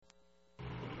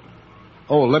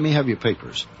Oh, let me have your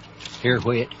papers. Here,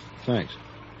 Whit. Thanks.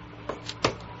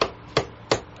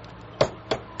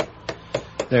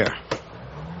 There.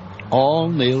 All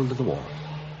nailed to the wall.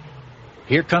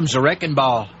 Here comes the wrecking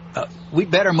ball. We'd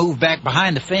better move back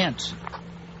behind the fence.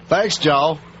 Thanks, Joe.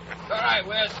 All right,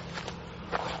 Whit.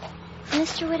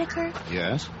 Mr. Whitaker,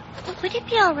 Yes? would it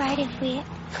be all right if we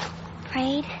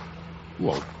prayed?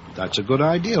 Well, that's a good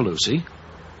idea, Lucy.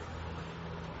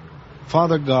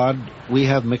 Father God, we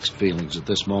have mixed feelings at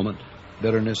this moment.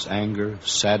 Bitterness, anger,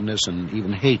 sadness, and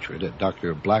even hatred at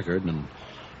Dr. Blackard and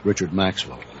Richard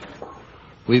Maxwell.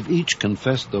 We've each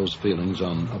confessed those feelings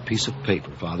on a piece of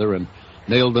paper, Father, and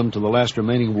nailed them to the last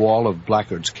remaining wall of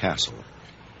Blackard's castle.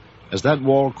 As that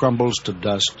wall crumbles to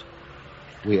dust,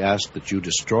 we ask that you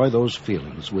destroy those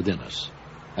feelings within us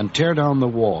and tear down the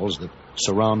walls that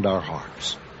surround our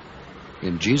hearts.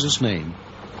 In Jesus' name,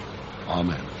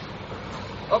 amen.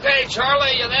 Okay,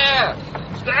 Charlie, you there?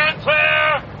 Stand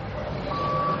clear!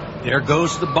 There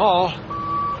goes the ball.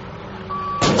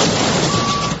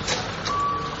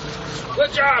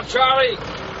 Good job, Charlie.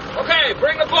 Okay,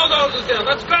 bring the bulldozers in.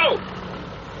 Let's go.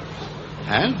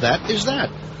 And that is that.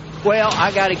 Well,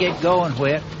 I got to get going,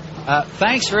 Whit.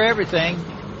 Thanks for everything.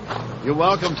 You're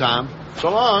welcome, Tom. So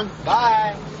long.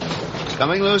 Bye.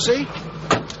 Coming, Lucy?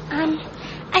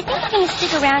 I think I'm going to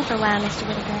stick around for a while, Mr.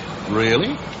 Whitaker.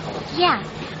 Really? Yeah.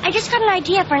 I just got an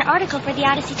idea for an article for the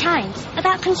Odyssey Times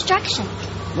about construction.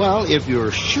 Well, if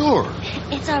you're sure.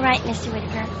 It's all right, Mr.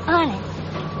 Whitaker. On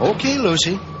it. Okay,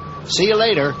 Lucy. See you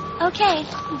later. Okay.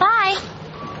 Bye.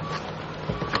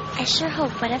 I sure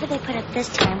hope whatever they put up this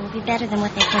time will be better than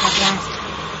what they put up last time.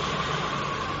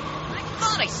 I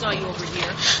thought I saw you over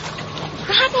here.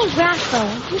 Rodney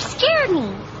Rathbone, you scared me.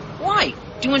 Why?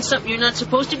 Doing something you're not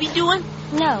supposed to be doing?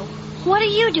 No. What are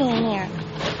you doing here?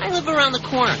 I live around the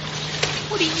corner.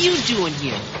 What are you doing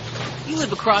here? You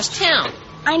live across town.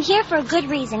 I'm here for a good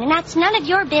reason, and that's none of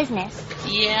your business.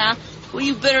 Yeah? Well,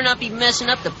 you better not be messing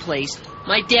up the place.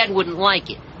 My dad wouldn't like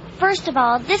it. First of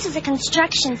all, this is a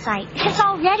construction site. It's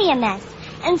already a mess.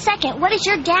 And second, what does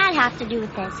your dad have to do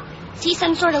with this? Is he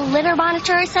some sort of litter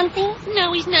monitor or something?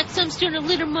 No, he's not some sort of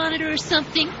litter monitor or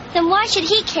something. Then why should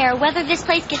he care whether this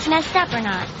place gets messed up or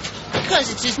not?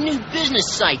 Because it's his new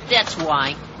business site, that's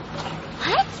why.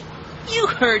 What? You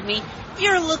heard me.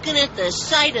 You're looking at the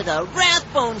site of the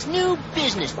Rathbone's new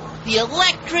business, the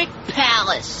Electric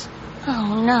Palace.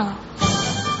 Oh, no.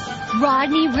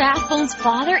 Rodney Rathbone's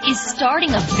father is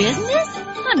starting a business?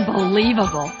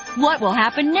 Unbelievable. What will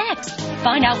happen next?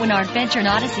 Find out when our adventure in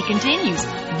Odyssey continues,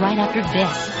 right after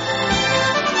this.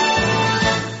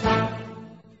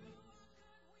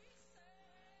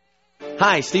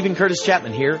 Hi, Stephen Curtis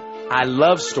Chapman here. I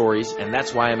love stories, and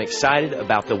that's why I'm excited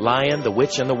about The Lion, the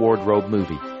Witch, and the Wardrobe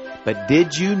movie. But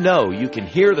did you know you can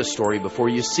hear the story before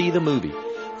you see the movie?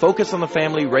 Focus on the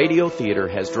Family Radio Theater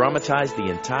has dramatized the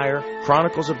entire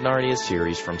Chronicles of Narnia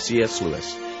series from C.S.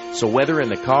 Lewis. So whether in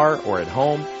the car or at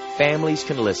home, families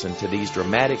can listen to these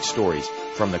dramatic stories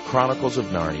from the Chronicles of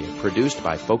Narnia, produced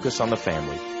by Focus on the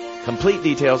Family. Complete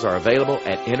details are available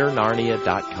at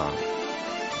InnerNarnia.com.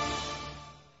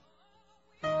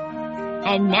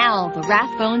 And now, the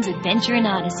Rathbones' Adventure in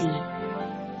Odyssey.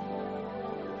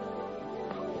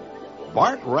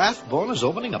 Bart Rathbone is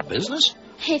opening a business?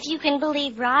 If you can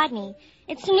believe Rodney.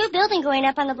 It's a new building going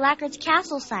up on the Blackard's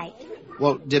castle site.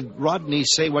 Well, did Rodney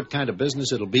say what kind of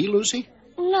business it'll be, Lucy?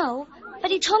 No, but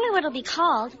he told me what it'll be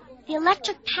called. The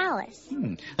Electric Palace.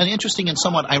 An interesting and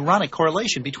somewhat ironic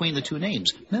correlation between the two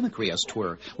names. Mimicry, as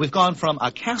 'twere. We've gone from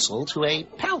a castle to a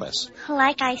palace.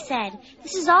 Like I said,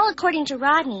 this is all according to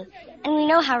Rodney, and we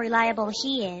know how reliable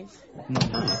he is.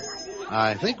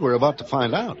 I think we're about to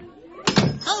find out.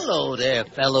 Hello there,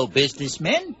 fellow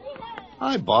businessmen.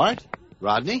 Hi, Bart.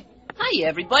 Rodney? Hi,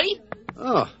 everybody.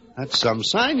 Oh, that's some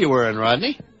sign you're wearing,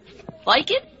 Rodney.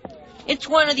 Like it? It's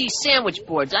one of these sandwich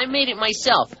boards. I made it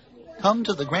myself. Come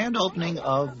to the grand opening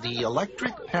of the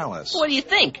Electric Palace. What do you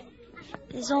think?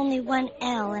 There's only one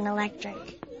L in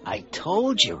electric. I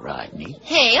told you, Rodney.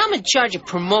 Hey, I'm in charge of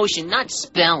promotion, not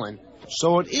spelling.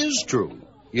 So it is true.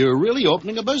 You're really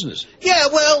opening a business. Yeah,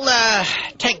 well,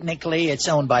 technically it's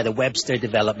owned by the Webster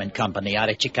Development Company out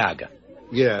of Chicago.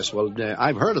 Yes, well,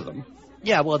 I've heard of them.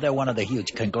 Yeah, well, they're one of the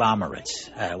huge conglomerates.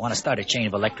 Want to start a chain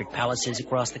of electric palaces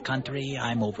across the country?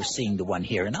 I'm overseeing the one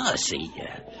here in Odyssey.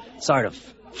 Sort of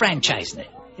franchising it.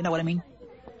 You know what I mean?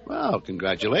 Well,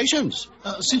 congratulations.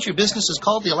 Since your business is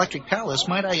called the Electric Palace,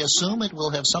 might I assume it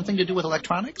will have something to do with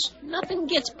electronics? Nothing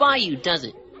gets by you, does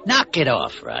it? Knock it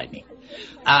off, Rodney.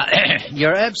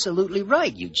 You're absolutely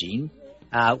right, Eugene.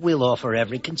 We'll offer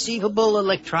every conceivable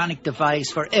electronic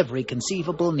device for every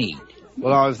conceivable need.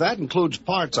 Well, now, if that includes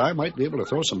parts, I might be able to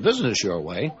throw some business your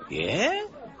way. Yeah?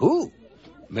 Who?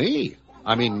 Me.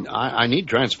 I mean, I need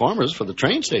transformers for the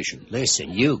train station.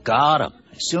 Listen, you got them.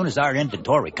 As soon as our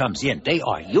inventory comes in, they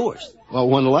are yours. Well,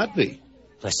 when will that be?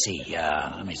 Let's see.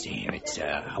 Let me see here. It's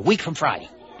a week from Friday.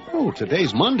 Oh,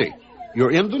 today's Monday.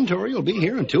 Your inventory will be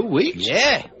here in 2 weeks?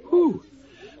 Yeah. Whew.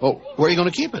 Oh, where are you going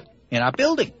to keep it? In our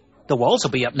building. The walls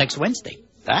will be up next Wednesday.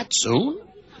 That soon?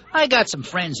 I got some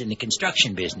friends in the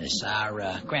construction business.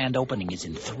 Our grand opening is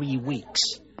in 3 weeks.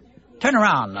 Turn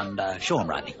around and show them,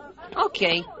 Rodney.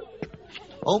 Okay.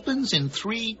 Opens in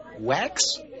 3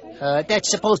 weeks? That's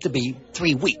supposed to be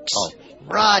 3 weeks. Oh.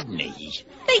 Rodney.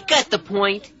 They got the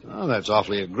point. Oh, that's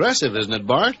awfully aggressive, isn't it,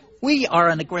 Bart? We are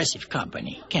an aggressive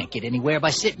company. Can't get anywhere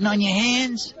by sitting on your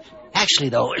hands. Actually,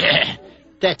 though,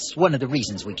 that's one of the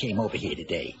reasons we came over here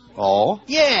today. Oh?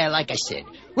 Yeah, like I said,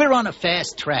 we're on a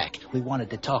fast track. We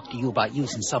wanted to talk to you about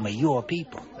using some of your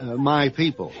people. My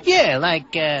people. Yeah,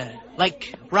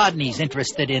 like Rodney's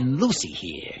interested in Lucy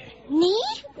here. Me?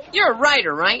 You're a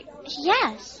writer, right?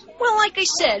 Yes. Well, like I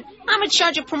said, I'm in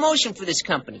charge of promotion for this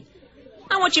company.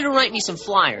 I want you to write me some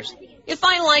flyers. If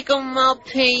I like them, I'll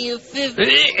pay you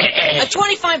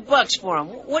 $25 for them.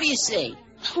 What do you say?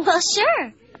 Well,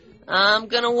 sure. I'm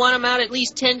going to want them out at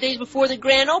least 10 days before the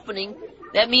grand opening.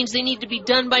 That means they need to be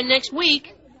done by next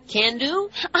week. Can do?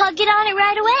 I'll get on it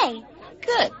right away.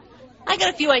 Good. I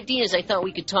got a few ideas I thought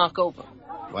we could talk over.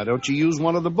 Why don't you use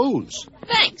one of the booths?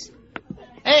 Thanks.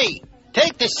 Hey,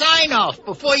 take the sign off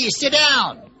before you sit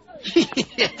down.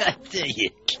 I tell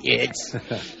you, kids.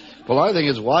 Well, I think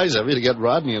it's wise of you to get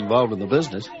Rodney involved in the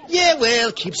business. Yeah,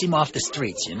 well, keeps him off the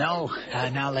streets, you know.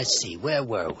 Now, let's see. Where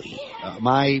were we?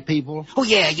 My people? Oh,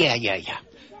 yeah.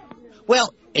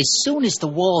 Well, as soon as the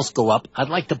walls go up, I'd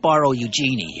like to borrow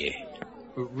Eugenie here.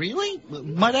 Really?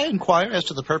 Might I inquire as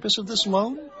to the purpose of this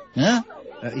loan? Huh?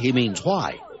 He means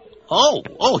why?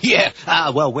 Oh, yeah.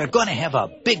 Well, we're going to have a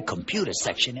big computer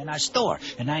section in our store,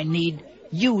 and I need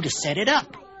you to set it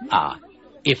up.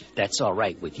 If that's all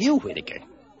right with you, Whitaker.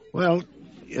 Well,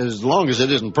 as long as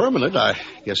it isn't permanent, I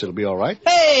guess it'll be all right.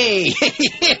 Hey!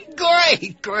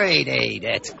 Great. Hey,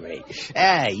 that's great.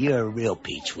 You're a real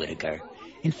peach, Whitaker.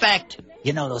 In fact,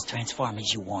 you know those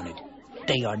transformers you wanted?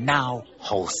 They are now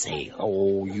wholesale.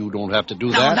 Oh, you don't have to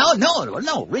do that.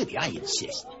 No, really, I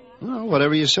insist. Well,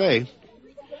 whatever you say.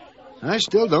 I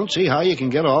still don't see how you can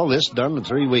get all this done in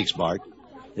 3 weeks, Bart.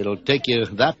 It'll take you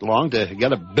that long to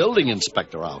get a building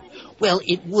inspector out. Well,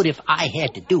 it would if I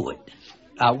had to do it.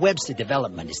 Webster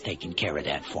Development is taking care of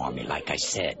that for me, like I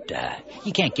said.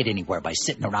 You can't get anywhere by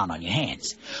sitting around on your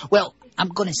hands. Well, I'm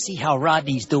going to see how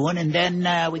Rodney's doing, and then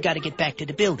we got to get back to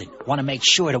the building. Want to make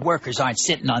sure the workers aren't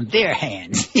sitting on their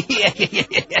hands.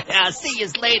 I'll see you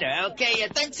later, okay?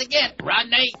 Thanks again,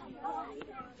 Rodney.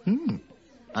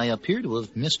 I appear to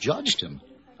have misjudged him.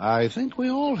 I think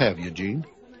we all have, Eugene.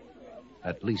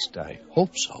 At least I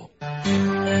hope so.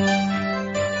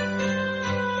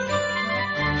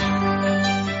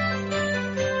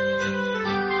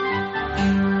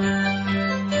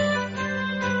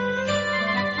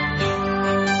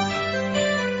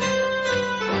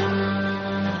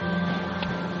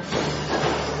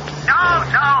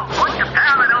 No, put your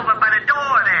pallet over by the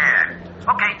door there.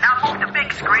 Okay, now move the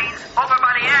big screens over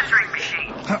by the answering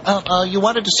machine. You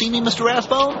wanted to see me, Mr.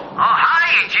 Rathbone? Oh,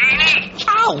 hi, Eugenie.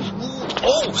 Ow!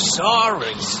 Oh,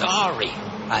 sorry.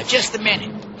 Just a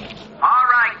minute. All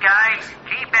right, guys,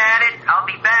 keep at it. I'll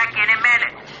be back in a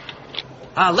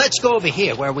minute. Let's go over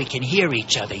here where we can hear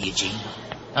each other, Eugene.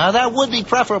 That would be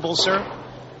preferable, sir.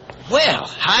 Well,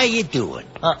 how you doing?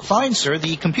 Fine, sir.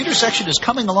 The computer section is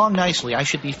coming along nicely. I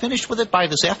should be finished with it by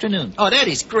this afternoon. Oh, that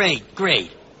is great.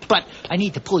 But I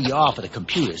need to pull you off of the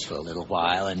computers for a little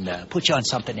while and put you on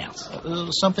something else.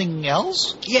 Something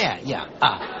else? Yeah.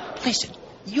 Listen,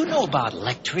 you know about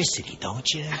electricity, don't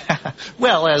you?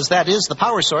 Well, as that is the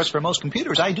power source for most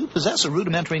computers, I do possess a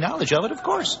rudimentary knowledge of it, of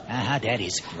course. That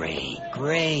is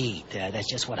great. That's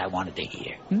just what I wanted to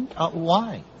hear.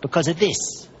 Why? Because of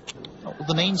this.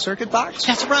 The main circuit box?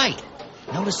 That's right.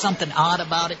 Notice something odd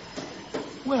about it?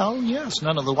 Well, yes.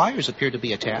 None of the wires appear to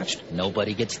be attached.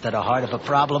 Nobody gets to the heart of a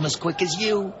problem as quick as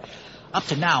you. Up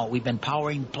to now, we've been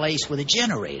powering the place with a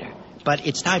generator. But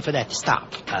it's time for that to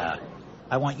stop.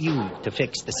 I want you to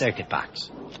fix the circuit box.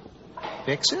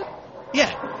 Fix it?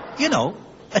 Yeah. You know,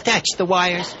 attach the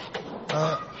wires.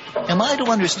 Am I to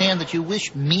understand that you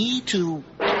wish me to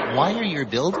wire your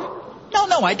building?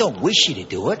 No, I don't wish you to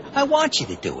do it. I want you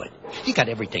to do it. You got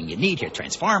everything you need here.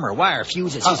 Transformer, wire,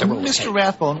 fuses. Mr.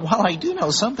 Rathbone, while I do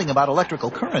know something about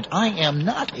electrical current, I am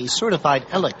not a certified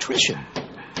electrician.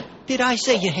 Did I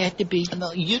say you had to be?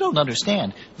 No, you don't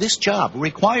understand. This job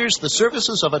requires the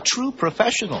services of a true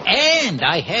professional. And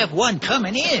I have one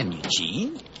coming in,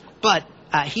 Eugene. But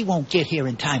he won't get here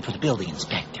in time for the building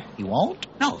inspector. He won't?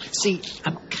 No, see,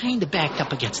 I'm kind of backed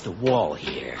up against the wall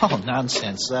here. Oh,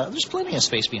 nonsense. There's plenty of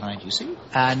space behind you, see?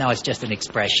 No, it's just an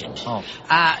expression. Oh.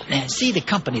 See, the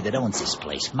company that owns this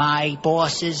place, my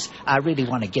bosses, I really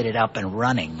want to get it up and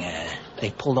running. They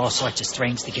pulled all sorts of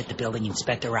strings to get the building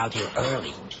inspector out here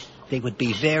early. They would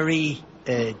be very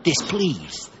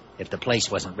displeased if the place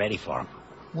wasn't ready for him.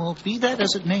 Well, be that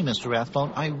as it may, Mr.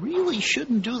 Rathbone, I really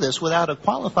shouldn't do this without a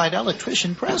qualified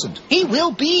electrician present. He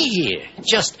will be here.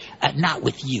 Just not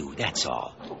with you, that's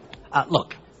all.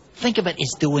 Look, think of it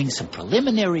as doing some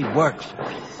preliminary work for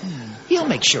him. He'll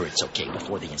make sure it's okay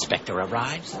before the inspector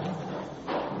arrives.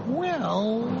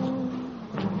 Well...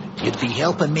 You'd be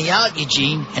helping me out,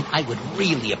 Eugene, and I would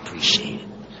really appreciate it.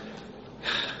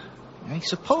 I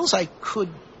suppose I could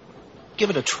give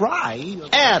it a try.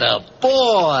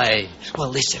 Attaboy! Well,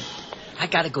 listen, I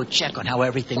gotta go check on how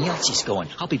everything else is going.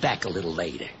 I'll be back a little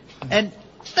later. And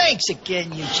thanks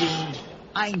again, Eugene.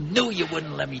 I knew you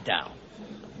wouldn't let me down.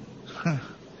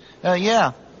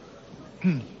 Yeah.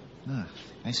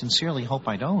 I sincerely hope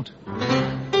I don't.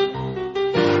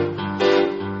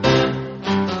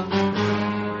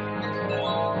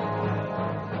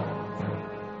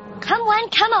 Come one,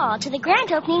 come all to the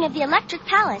grand opening of the Electric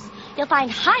Palace. You'll find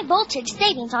high voltage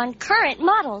savings on current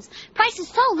models. Prices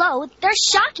so low, they're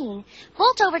shocking.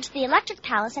 Bolt over to the Electric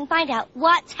Palace and find out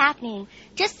what's happening.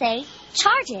 Just say,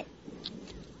 charge it.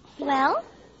 Well?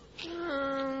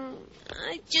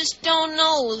 I just don't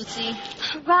know, Lucy.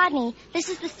 Rodney, this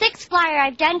is the 6th flyer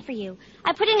I've done for you.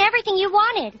 I put in everything you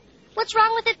wanted. What's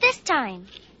wrong with it this time?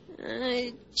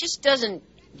 It just doesn't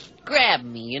grab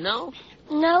me, you know?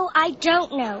 No, I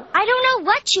don't know. I don't know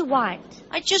what you want.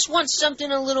 I just want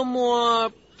something a little more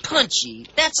punchy,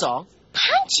 that's all.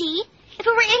 Punchy? If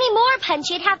it were any more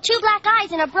punchy, it'd have 2 black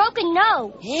eyes and a broken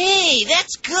nose. Hey,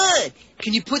 that's good.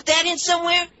 Can you put that in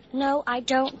somewhere? No, I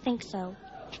don't think so.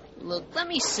 Look, let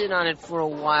me sit on it for a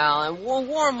while and we'll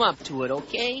warm up to it,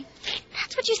 okay?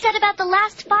 That's what you said about the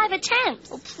last 5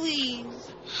 attempts. Oh,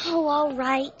 please. Oh, all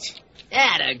right.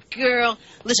 Atta girl.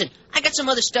 Listen, I got some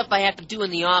other stuff I have to do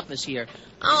in the office here.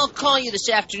 I'll call you this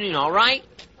afternoon, all right?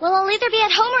 Well, I'll either be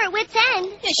at home or at Wit's End.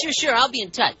 Yeah, sure. I'll be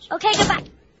in touch. Okay, goodbye.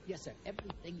 Yes, sir.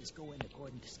 Everything is going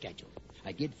according to schedule.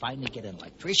 I did finally get an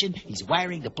electrician. He's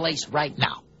wiring the place right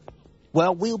now.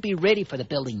 Well, we'll be ready for the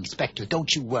building inspector.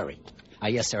 Don't you worry.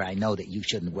 Yes, sir, I know that you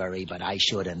shouldn't worry, but I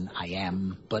should, and I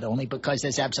am, but only because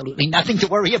there's absolutely nothing to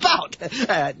worry about.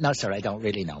 No, sir, I don't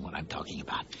really know what I'm talking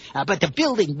about. But the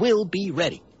building will be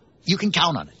ready. You can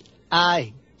count on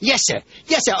it. Yes, sir.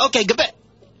 Yes, sir. Okay, goodbye.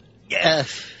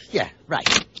 Yeah,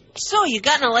 right. So, you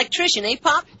got an electrician, eh,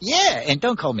 Pop? Yeah, and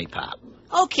don't call me Pop.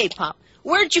 Okay, Pop.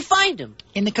 Where'd you find him?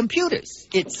 In the computers.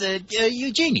 It's,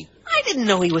 Eugenie. I didn't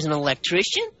know he was an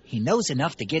electrician. He knows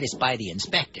enough to get us by the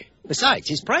inspector. Besides,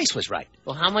 his price was right.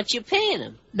 Well, how much you paying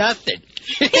him? Nothing.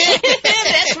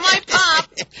 That's my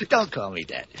Pop. Don't call me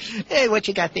that. Hey, what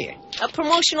you got there? A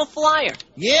promotional flyer.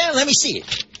 Yeah, let me see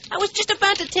it. I was just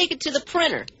about to take it to the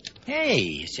printer.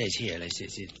 Hey, it says here,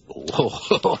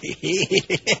 oh, hey,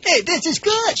 this is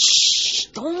good. Shh,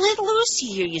 don't let Lucy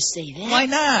hear you say that. Why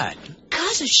not?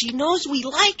 Because if she knows we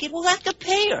like it, we'll have to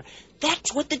pay her.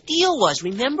 That's what the deal was,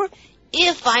 remember?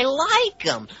 If I like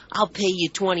them, I'll pay you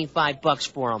 $25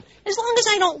 for them. As long as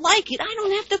I don't like it, I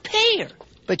don't have to pay her.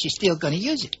 But you're still going to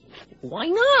use it. Why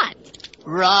not?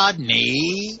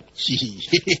 Rodney.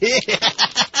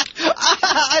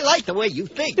 I like the way you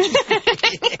think.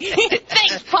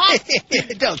 Thanks, Pop.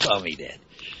 Don't call me that.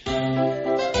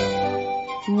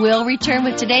 We'll return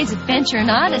with today's adventure in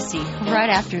Odyssey right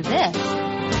after this.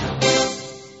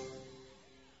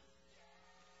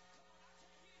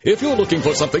 If you're looking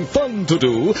for something fun to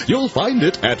do, you'll find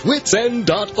it at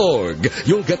witsend.org.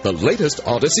 You'll get the latest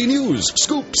Odyssey news,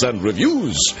 scoops, and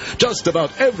reviews. Just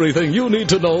about everything you need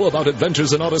to know about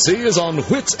Adventures in Odyssey is on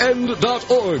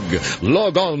witsend.org.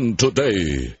 Log on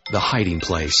today. The Hiding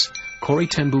Place. Corrie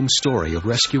ten Boom's story of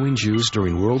rescuing Jews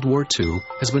during World War II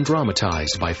has been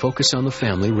dramatized by Focus on the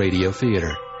Family Radio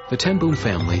Theater. The ten Boom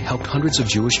family helped hundreds of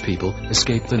Jewish people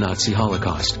escape the Nazi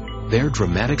Holocaust. Their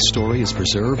dramatic story is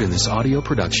preserved in this audio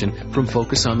production from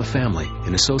Focus on the Family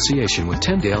in association with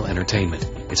Tyndale Entertainment.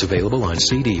 It's available on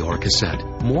CD or cassette.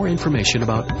 More information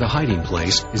about The Hiding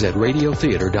Place is at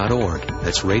radiotheater.org.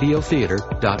 That's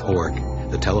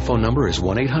radiotheater.org. The telephone number is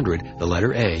 1-800, the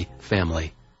letter A,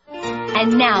 Family.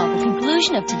 And now, the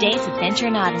conclusion of today's adventure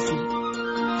in Odyssey.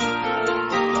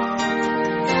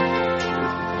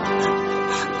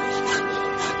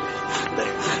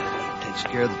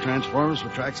 care of the transformers for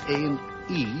tracks A and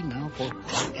E. Now for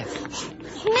F.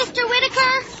 Mr.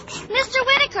 Whitaker! Mr.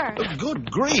 Whitaker! Good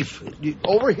grief.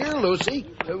 Over here, Lucy.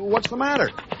 What's the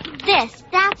matter?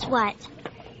 That's what.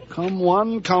 Come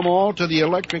one, come all to the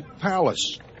Electric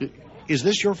Palace. Is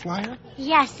this your flyer?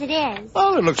 Yes, it is.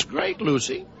 Oh, it looks great,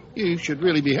 Lucy. You should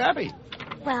really be happy.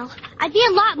 Well, I'd be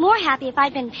a lot more happy if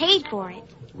I'd been paid for it.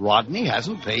 Rodney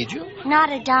hasn't paid you?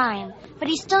 Not a dime, but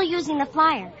he's still using the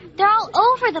flyer. They're all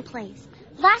over the place.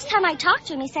 Last time I talked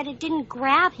to him, he said it didn't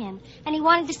grab him, and he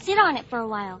wanted to sit on it for a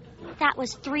while. That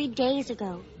was 3 days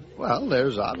ago. Well,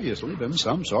 there's obviously been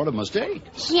some sort of mistake.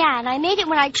 Yeah, and I made it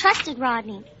when I trusted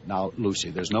Rodney. Now,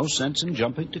 Lucy, there's no sense in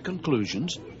jumping to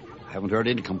conclusions. I haven't heard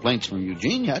any complaints from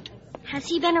Eugene yet. Has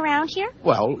he been around here?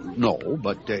 Well, no,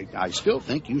 but I still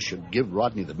think you should give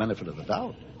Rodney the benefit of the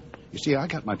doubt. You see, I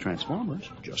got my transformers,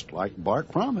 just like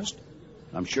Bart promised.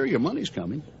 I'm sure your money's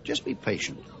coming. Just be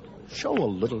patient. Show a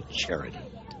little charity.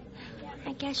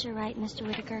 I guess you're right, Mr.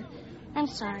 Whitaker. I'm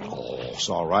sorry. Oh, it's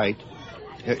all right.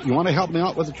 You want to help me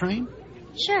out with the train?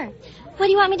 Sure. What do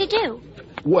you want me to do?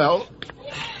 Well,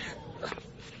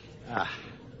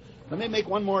 let me make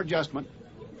one more adjustment.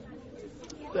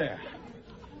 There.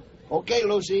 Okay,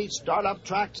 Lucy, start up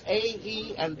tracks A,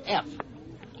 E, and F.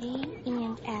 A, E,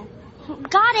 and F.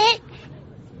 Got it.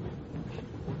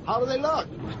 How do they look?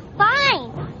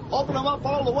 Fine. Open them up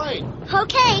all the way.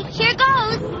 Okay, here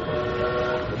goes.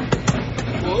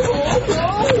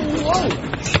 Whoa.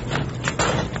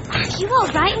 Are you all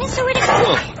right, Mr.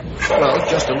 Whitaker? Well,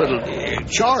 just a little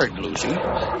charred, Lucy.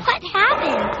 What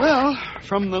happened? Well,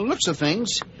 from the looks of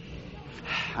things,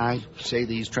 I'd say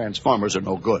these transformers are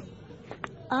no good.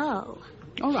 Oh.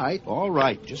 All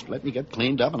right. Just let me get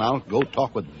cleaned up and I'll go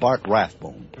talk with Bart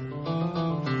Rathbone.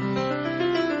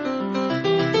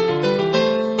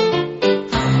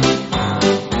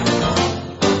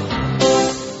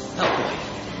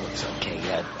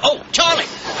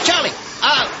 Charlie,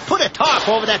 put a tarp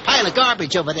over that pile of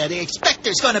garbage over there. The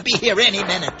inspector's going to be here any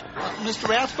minute. Mr.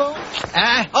 Rathbone?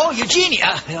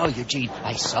 Eugene,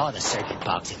 I saw the circuit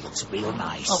box. It looks real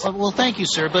nice. Well, thank you,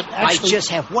 sir, but actually... I just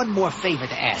have one more favor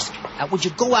to ask. Would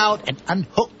you go out and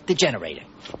unhook the generator?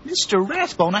 Mr.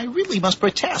 Rathbone, I really must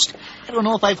protest. I don't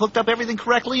know if I've hooked up everything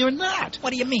correctly or not.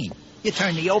 What do you mean? You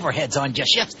turned the overheads on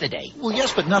just yesterday. Well,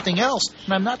 yes, but nothing else,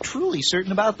 and I'm not truly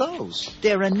certain about those.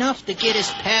 They're enough to get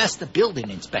us past the building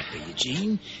inspector,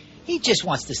 Eugene. He just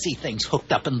wants to see things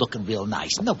hooked up and looking real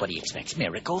nice. Nobody expects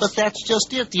miracles. But that's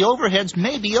just it. The overheads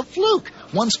may be a fluke.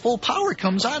 Once full power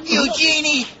comes on...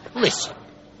 Eugenie, listen.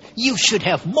 You should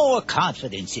have more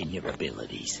confidence in your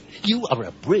abilities. You are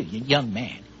a brilliant young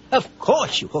man. Of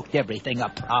course you hooked everything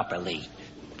up properly.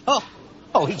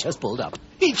 Oh, he just pulled up.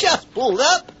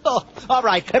 Oh, all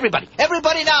right,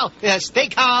 everybody now, stay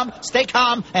calm,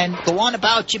 and go on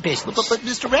about your business. But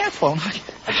Mr. Rathbone,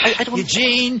 I don't...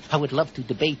 Eugene, I would love to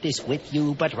debate this with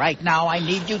you, but right now I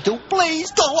need you to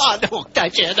please go on, hook the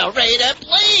generator,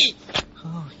 please.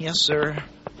 Oh, yes, sir.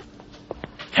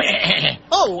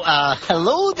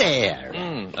 Hello there.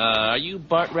 Are you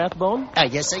Bart Rathbone?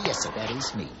 Yes, sir, that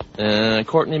is me.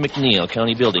 Courtney McNeil,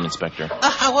 County Building Inspector.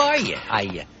 How are you?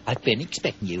 I've been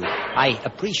expecting you. I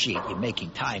appreciate you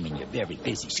making time in your very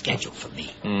busy schedule for me.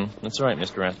 That's right,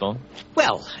 Mr. Rathbone.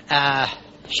 Well,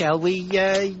 shall we,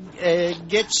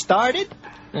 get started?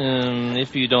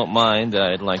 If you don't mind,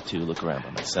 I'd like to look around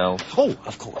by myself. Oh,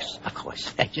 of course.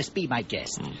 Just be my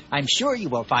guest. I'm sure you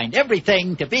will find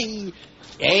everything to be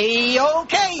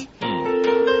A-okay.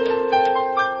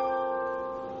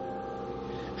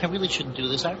 I really shouldn't do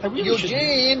this. I really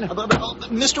Eugene!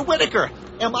 Mr. Whitaker,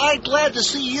 am I glad to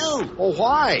see you? Oh,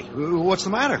 why? What's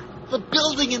the matter? The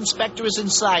building inspector is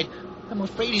inside. I'm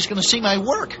afraid he's going to see my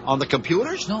work. On the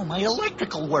computers? No, my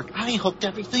electrical work. I hooked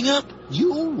everything up.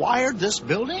 You wired this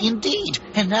building? Indeed.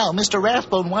 And now Mr.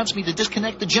 Rathbone wants me to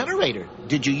disconnect the generator.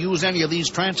 Did you use any of these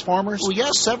transformers? Well,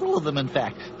 yes, several of them, in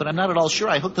fact. But I'm not at all sure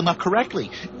I hooked them up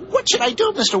correctly. What should I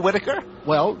do, Mr. Whitaker?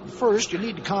 Well, first, you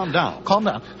need to calm down. Calm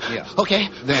down. Yeah. Okay.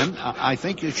 Then, I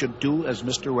think you should do as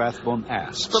Mr. Rathbone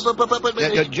asks.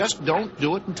 But just don't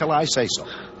do it until I say so.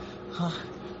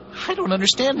 I don't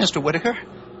understand, Mr. Whitaker.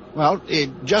 Well,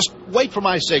 just wait for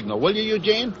my signal, will you,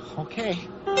 Eugene? Okay.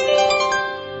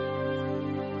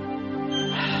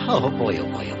 Oh, boy.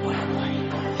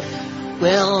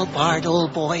 Well, Bart,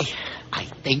 old boy, I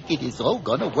think it is all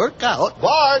going to work out.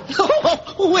 Bart!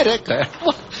 Whitaker,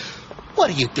 what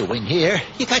are you doing here?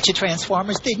 You got your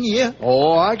transformers, didn't you?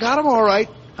 Oh, I got them all right.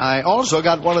 I also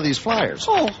got one of these flyers.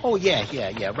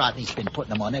 Yeah. Rodney's been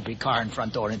putting them on every car and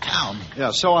front door in town. Yeah,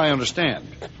 so I understand.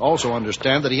 Also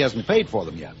understand that he hasn't paid for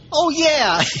them yet. Oh,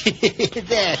 yeah.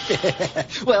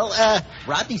 That. Well,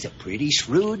 Rodney's a pretty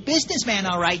shrewd businessman,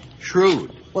 all right.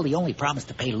 Shrewd? Well, he only promised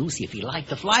to pay Lucy if he liked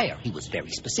the flyer. He was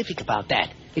very specific about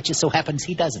that. It just so happens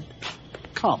he doesn't.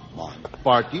 Come on,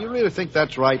 Bart, do you really think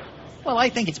that's right? Well, I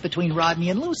think it's between Rodney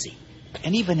and Lucy.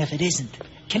 And even if it isn't,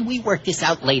 can we work this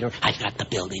out later? I've got the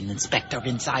building inspector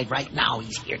inside right now.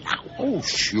 He's here now. Oh,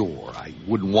 sure. I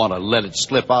wouldn't want to let it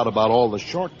slip out about all the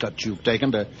shortcuts you've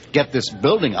taken to get this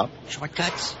building up.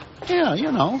 Shortcuts? Yeah,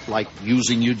 you know, like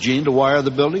using Eugene to wire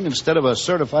the building instead of a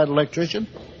certified electrician.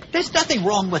 There's nothing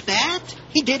wrong with that.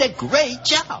 He did a great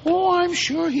job. Oh, I'm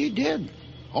sure he did.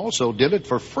 Also did it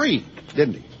for free,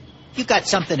 didn't he? You got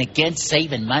something against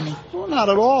saving money? Well, not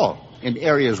at all. In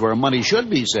areas where money should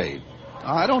be saved.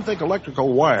 I don't think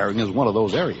electrical wiring is one of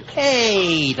those areas.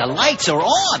 Hey, the lights are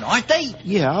on, aren't they?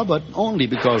 Yeah, but only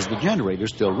because the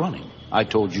generator's still running. I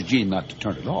told Eugene not to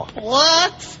turn it off.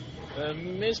 What?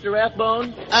 Mr.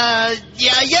 Rathbone? Over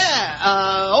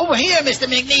here, Mr.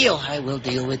 McNeil. I will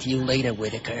deal with you later,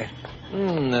 Whitaker.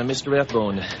 Mr.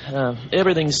 Rathbone,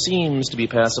 everything seems to be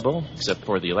passable, except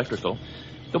for the electrical.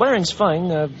 The wiring's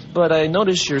fine, but I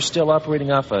notice you're still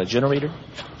operating off a generator.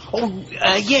 Sorry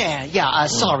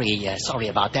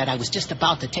about that. I was just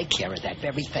about to take care of that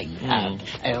very thing.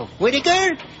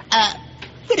 Whitaker?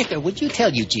 Whitaker, would you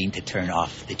tell Eugene to turn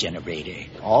off the generator?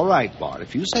 All right, Bart,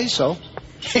 if you say so.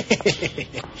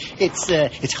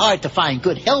 It's hard to find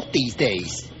good help these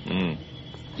days.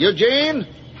 Eugene,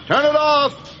 turn it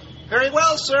off. Very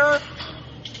well, sir.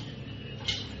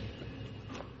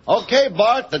 Okay,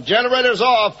 Bart, the generator's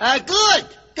off. Good.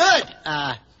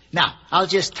 Now, I'll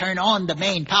just turn on the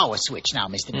main power switch now,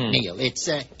 Mr. McNeil. It's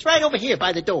right over here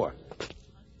by the door.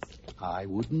 I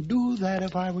wouldn't do that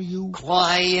if I were you.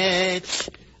 Quiet.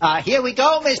 Here we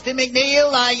go, Mr.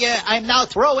 McNeil. I'm now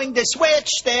throwing the switch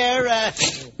there.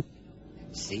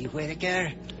 See,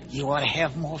 Whitaker, you ought to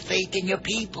have more faith in your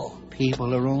people.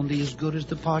 People are only as good as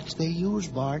the parts they use,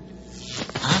 Bart.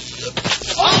 Huh?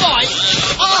 Oh, boy!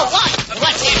 Oh, what?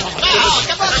 What's it? Oh,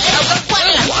 come on,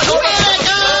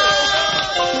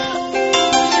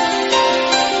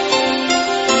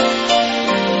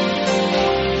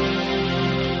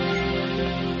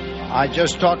 I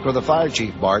just talked with the fire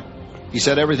chief, Bart. He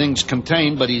said everything's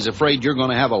contained, but he's afraid you're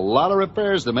going to have a lot of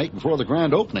repairs to make before the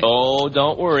grand opening. Oh,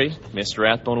 don't worry. Mr.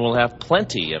 Rathbone will have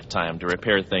plenty of time to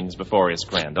repair things before his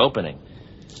grand opening.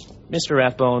 Mr.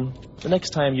 Rathbone, the next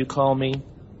time you call me,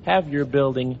 have your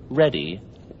building ready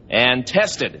and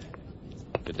tested.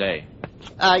 Good day.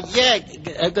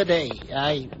 Good day.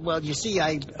 I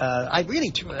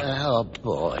really... oh,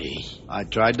 boy. I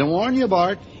tried to warn you,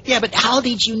 Bart. Yeah, but how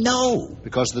did you know?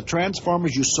 Because the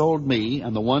transformers you sold me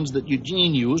and the ones that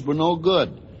Eugene used were no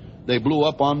good. They blew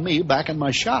up on me back in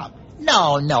my shop.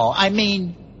 No. I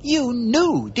mean, you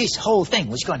knew this whole thing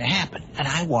was going to happen, and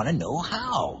I want to know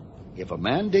how. If a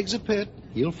man digs a pit,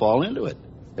 he'll fall into it.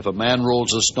 If a man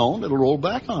rolls a stone, it'll roll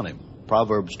back on him.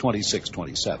 Proverbs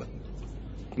 26:27.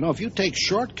 You know, if you take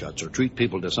shortcuts or treat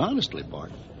people dishonestly,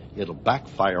 Bart, it'll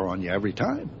backfire on you every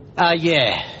time.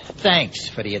 Yeah. Thanks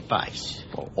for the advice.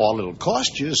 Well, all it'll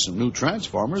cost you is some new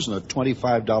transformers and a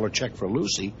 $25 check for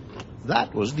Lucy.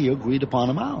 That was the agreed-upon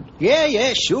amount.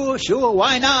 Yeah, sure.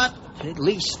 Why not? At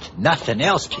least nothing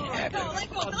else can happen. Let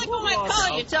go my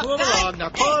car, you tough Move guy. along. Now,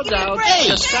 calm down. Hey,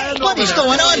 Just stand what over is there.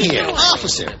 going on here?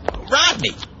 Officer,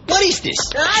 Rodney, what is this?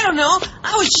 I don't know.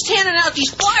 I was just handing out these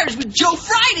flyers with Joe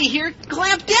Friday here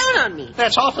clamped down on me.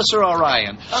 That's Officer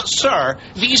Orion. Sir,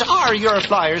 these are your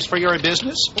flyers for your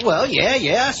business. Well,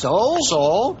 yeah,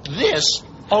 so? This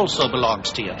also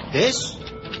belongs to you. This?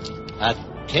 A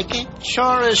ticket?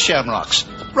 Sure as shamrocks.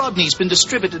 Rodney's been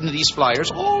distributing these flyers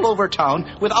all over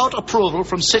town without approval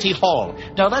from City Hall.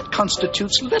 Now, that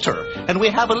constitutes litter, and we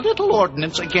have a little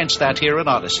ordinance against that here in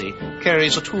Odyssey.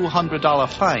 Carries a $200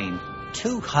 fine.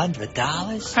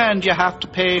 $200? And you have to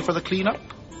pay for the cleanup.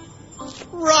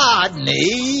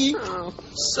 Rodney! Oh,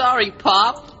 sorry,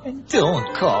 Pop.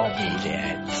 Don't call me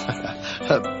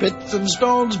that. Pits and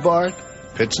stones, Bart.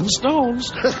 Pits and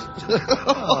stones.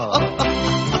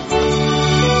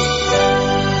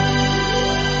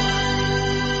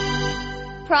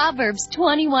 Proverbs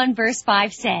 21 verse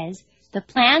 5 says, "The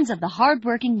plans of the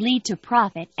hardworking lead to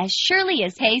profit as surely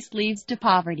as haste leads to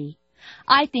poverty."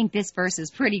 I think this verse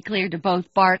is pretty clear to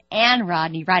both Bart and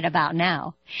Rodney right about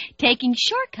now. Taking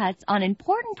shortcuts on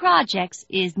important projects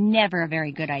is never a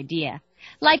very good idea.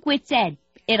 Like Whit said,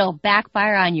 it'll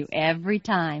backfire on you every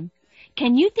time.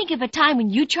 Can you think of a time when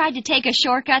you tried to take a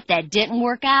shortcut that didn't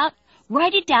work out?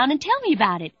 Write it down and tell me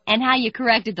about it and how you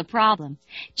corrected the problem.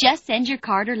 Just send your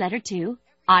card or letter to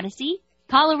Odyssey,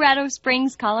 Colorado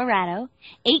Springs, Colorado,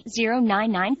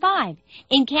 80995.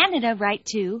 In Canada, write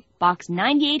to Box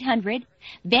 9800,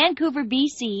 Vancouver,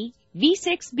 BC,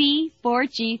 V6B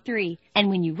 4G3. And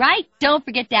when you write, don't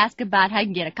forget to ask about how you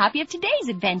can get a copy of today's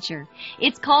adventure.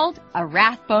 It's called A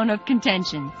Rathbone of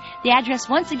Contention. The address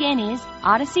once again is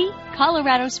Odyssey,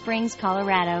 Colorado Springs,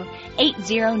 Colorado,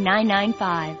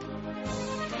 80995.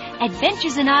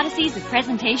 Adventures in Odyssey is a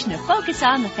presentation of Focus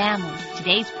on the Family.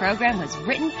 Today's program was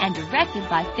written and directed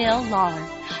by Phil Lawler.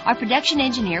 Our production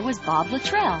engineer was Bob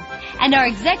Luttrell. And our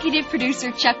executive producer,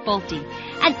 Chuck Bolte.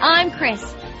 And I'm Chris,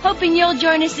 hoping you'll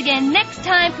join us again next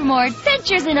time for more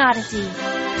Adventures in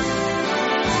Odyssey.